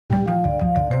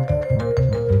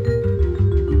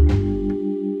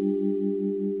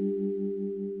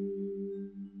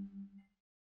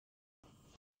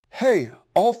Hey,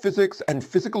 all physics and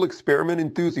physical experiment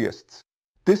enthusiasts.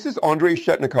 This is Andrei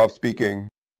Shetnikov speaking.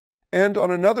 And on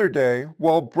another day,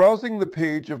 while browsing the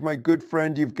page of my good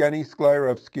friend Yevgeny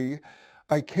Sklyarevsky,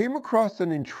 I came across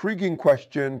an intriguing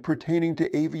question pertaining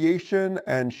to aviation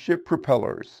and ship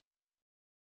propellers.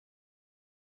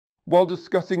 While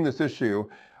discussing this issue,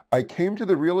 I came to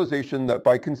the realization that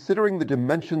by considering the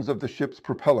dimensions of the ship's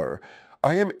propeller,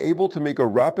 I am able to make a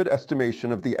rapid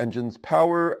estimation of the engine's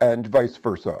power and vice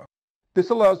versa. This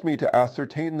allows me to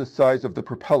ascertain the size of the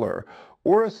propeller,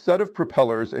 or a set of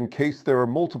propellers in case there are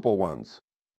multiple ones.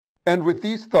 And with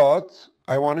these thoughts,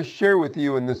 I want to share with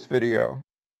you in this video.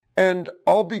 And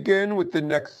I'll begin with the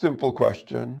next simple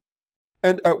question.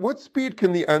 And at what speed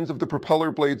can the ends of the propeller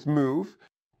blades move?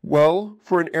 Well,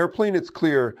 for an airplane it's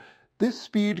clear, this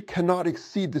speed cannot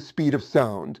exceed the speed of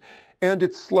sound, and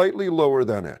it's slightly lower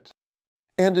than it.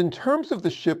 And in terms of the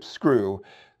ship's screw,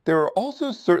 there are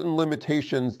also certain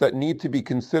limitations that need to be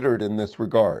considered in this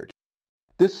regard.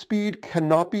 This speed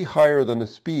cannot be higher than the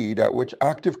speed at which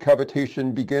active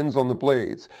cavitation begins on the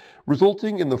blades,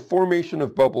 resulting in the formation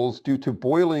of bubbles due to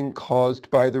boiling caused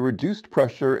by the reduced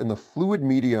pressure in the fluid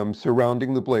medium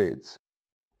surrounding the blades.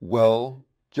 Well,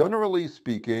 generally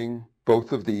speaking,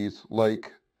 both of these,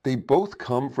 they both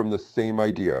come from the same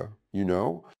idea,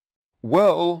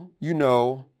 Well,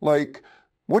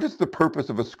 what is the purpose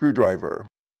of a screwdriver?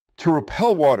 To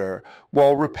repel water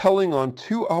while repelling on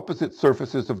two opposite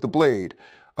surfaces of the blade,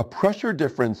 a pressure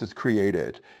difference is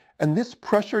created, and this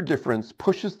pressure difference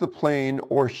pushes the plane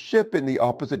or ship in the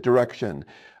opposite direction,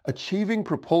 achieving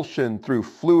propulsion through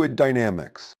fluid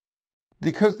dynamics.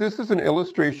 Because this is an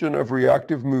illustration of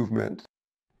reactive movement,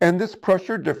 and this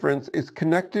pressure difference is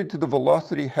connected to the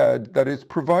velocity head that is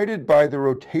provided by the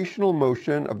rotational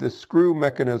motion of the screw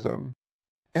mechanism.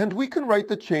 And we can write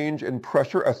the change in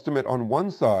pressure estimate on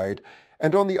one side,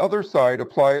 and on the other side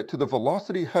apply it to the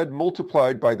velocity head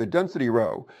multiplied by the density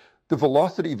rho, the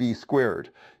velocity v squared,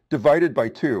 divided by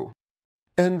 2.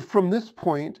 And from this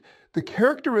point, the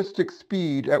characteristic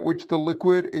speed at which the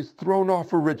liquid is thrown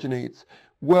off originates,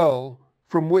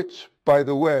 from which, by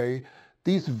the way,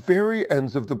 these very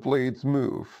ends of the blades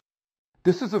move.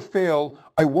 This is a fail.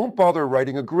 I won't bother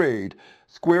writing a grade,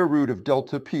 square root of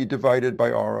delta p divided by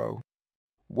rho.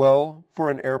 Well, for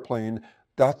an airplane,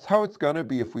 that's how it's going to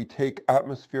be if we take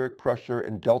atmospheric pressure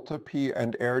in delta P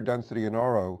and air density in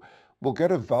RO. We'll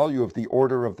get a value of the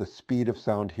order of the speed of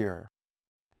sound here.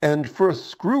 And for a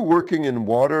screw working in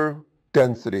water,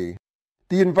 density.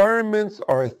 The environments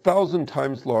are 1,000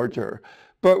 times larger,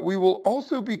 but we will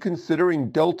also be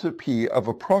considering delta P of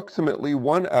approximately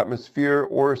 1 atmosphere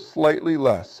or slightly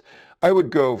less. I would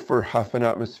go for half an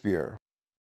atmosphere.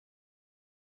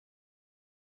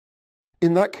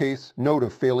 In that case, note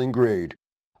a failing grade.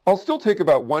 I'll still take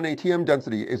about 1 atm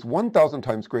density is 1,000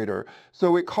 times greater,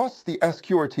 so it costs the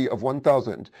SQRT of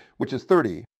 1,000, which is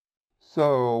 30.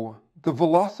 So the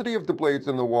velocity of the blades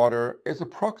in the water is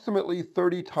approximately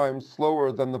 30 times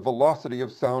slower than the velocity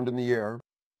of sound in the air.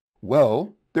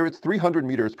 Well, there it's 300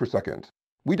 meters per second.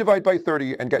 We divide by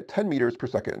 30 and get 10 meters per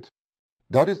second.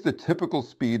 That is the typical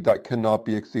speed that cannot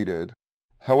be exceeded.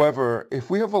 However,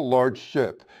 if we have a large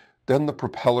ship, then the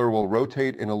propeller will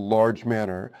rotate in a large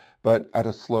manner, but at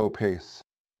a slow pace.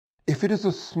 If it is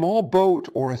a small boat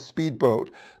or a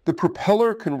speedboat, the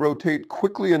propeller can rotate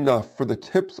quickly enough for the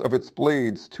tips of its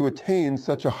blades to attain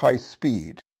such a high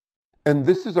speed. And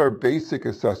this is our basic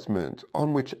assessment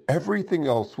on which everything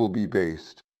else will be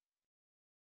based.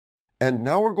 And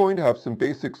now we're going to have some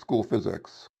basic school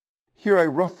physics. Here I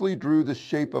roughly drew the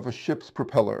shape of a ship's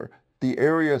propeller, the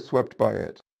area swept by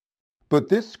it. But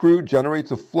this screw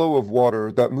generates a flow of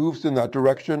water that moves in that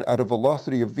direction at a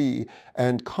velocity of v,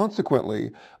 and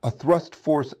consequently, a thrust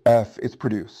force F is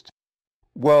produced.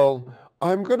 Well,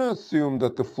 I'm going to assume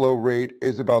that the flow rate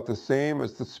is about the same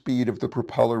as the speed of the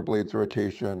propeller blade's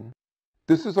rotation.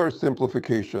 This is our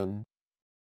simplification.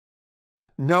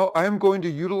 Now I am going to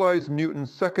utilize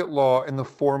Newton's second law in the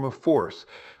form of force,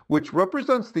 which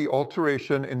represents the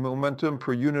alteration in momentum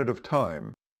per unit of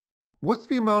time. What's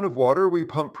the amount of water we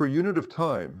pump per unit of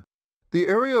time? The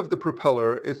area of the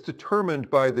propeller is determined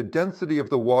by the density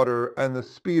of the water and the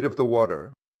speed of the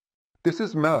water. This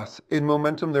is mass. In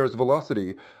momentum there is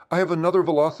velocity. I have another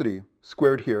velocity,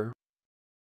 squared here.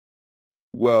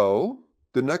 Well,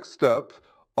 the next step,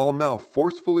 I'll now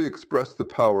forcefully express the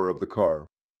power of the car.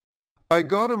 I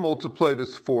gotta multiply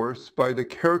this force by the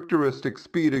characteristic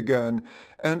speed again,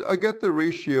 and I get the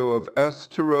ratio of s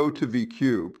to rho to v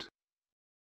cubed.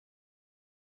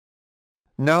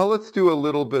 Now let's do a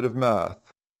little bit of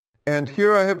math. And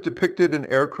here I have depicted an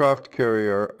aircraft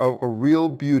carrier, a real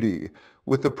beauty,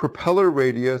 with a propeller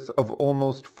radius of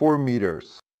almost 4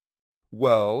 meters.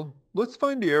 Well, let's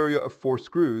find the area of 4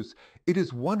 screws. It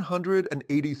is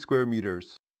 180 square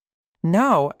meters.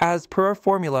 Now, as per our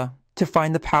formula, to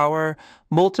find the power,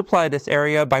 multiply this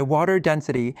area by water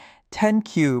density, 10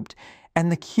 cubed, and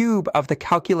the cube of the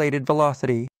calculated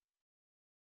velocity.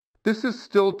 This is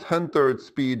still 10/3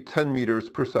 speed 10 meters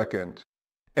per second.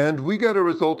 And we get a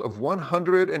result of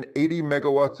 180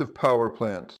 megawatts of power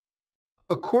plant.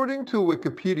 According to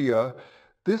Wikipedia,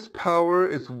 this power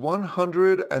is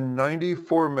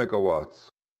 194 megawatts.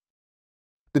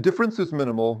 The difference is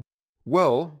minimal.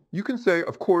 Well, you can say,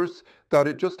 of course, that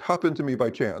it just happened to me by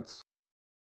chance.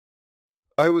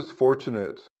 I was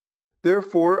fortunate.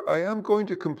 Therefore, I am going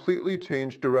to completely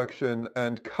change direction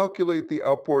and calculate the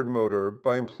outboard motor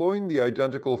by employing the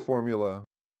identical formula.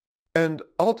 And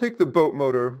I'll take the boat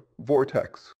motor,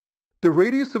 vortex. The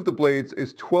radius of the blades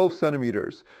is 12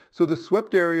 centimeters, so the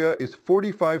swept area is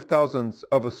 45 thousandths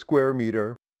of a square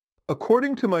meter.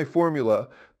 According to my formula,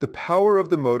 the power of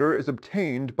the motor is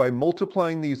obtained by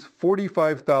multiplying these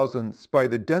 45 thousandths by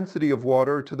the density of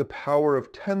water to the power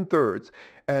of 10/3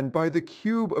 and by the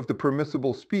cube of the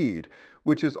permissible speed,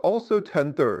 which is also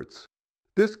 10/3.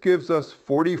 This gives us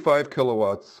 45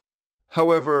 kilowatts.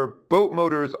 However, boat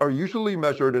motors are usually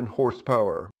measured in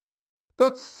horsepower.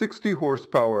 That's 60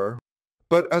 horsepower.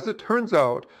 But as it turns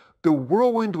out, the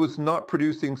Whirlwind was not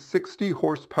producing 60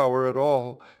 horsepower at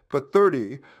all, but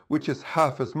 30, which is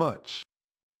half as much.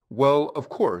 Well, of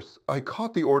course, I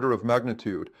caught the order of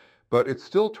magnitude, but it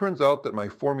still turns out that my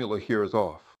formula here is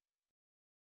off.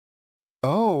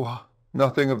 Oh,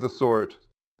 nothing of the sort.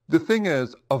 The thing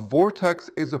is, a vortex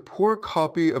is a poor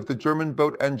copy of the German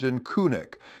boat engine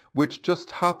König, which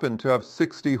just happened to have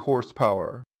 60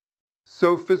 horsepower.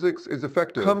 So physics is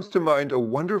effective. Comes to mind a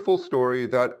wonderful story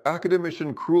that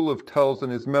academician Krulov tells in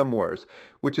his memoirs,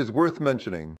 which is worth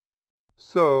mentioning.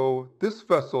 So, this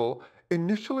vessel,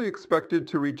 initially expected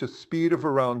to reach a speed of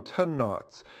around 10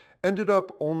 knots, ended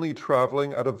up only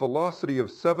traveling at a velocity of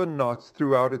 7 knots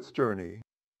throughout its journey.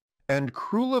 And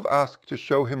Krulov asked to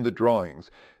show him the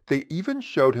drawings. They even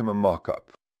showed him a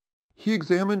mock-up. He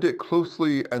examined it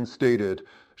closely and stated,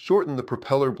 "Shorten the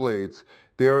propeller blades.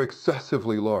 They are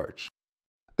excessively large."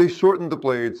 They shortened the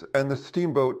blades, and the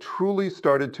steamboat truly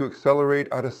started to accelerate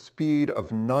at a speed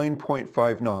of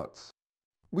 9.5 knots.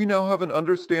 We now have an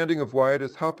understanding of why it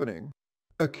is happening.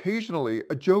 Occasionally,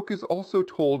 a joke is also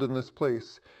told in this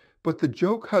place, but the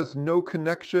joke has no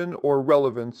connection or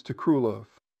relevance to Krulov.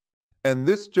 And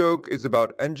this joke is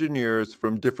about engineers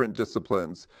from different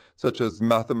disciplines, such as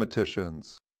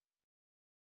mathematicians.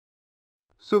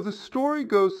 So the story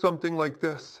goes something like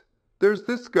this. There's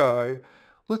this guy,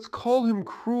 let's call him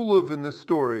Krulov in this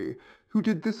story, who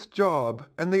did this job,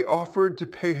 and they offered to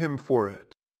pay him for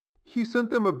it. He sent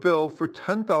them a bill for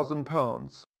 10,000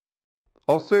 pounds.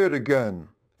 I'll say it again.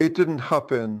 It didn't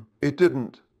happen. It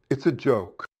didn't. It's a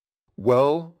joke.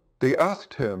 Well, they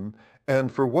asked him,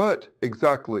 and for what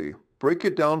exactly? Break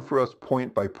it down for us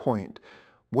point by point.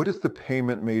 What is the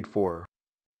payment made for?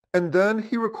 And then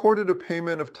he recorded a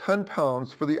payment of 10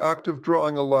 pounds for the act of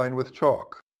drawing a line with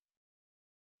chalk.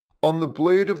 On the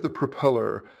blade of the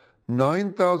propeller,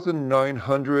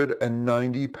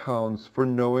 9,990 pounds for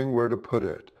knowing where to put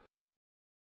it.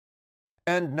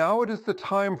 And now it is the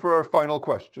time for our final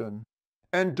question.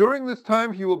 And during this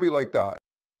time he will be like that.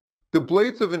 The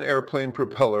blades of an airplane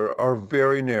propeller are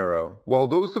very narrow, while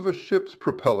those of a ship's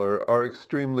propeller are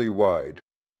extremely wide.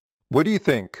 What do you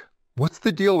think? What's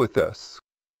the deal with this?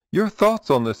 Your thoughts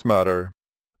on this matter?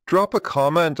 Drop a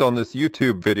comment on this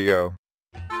YouTube video.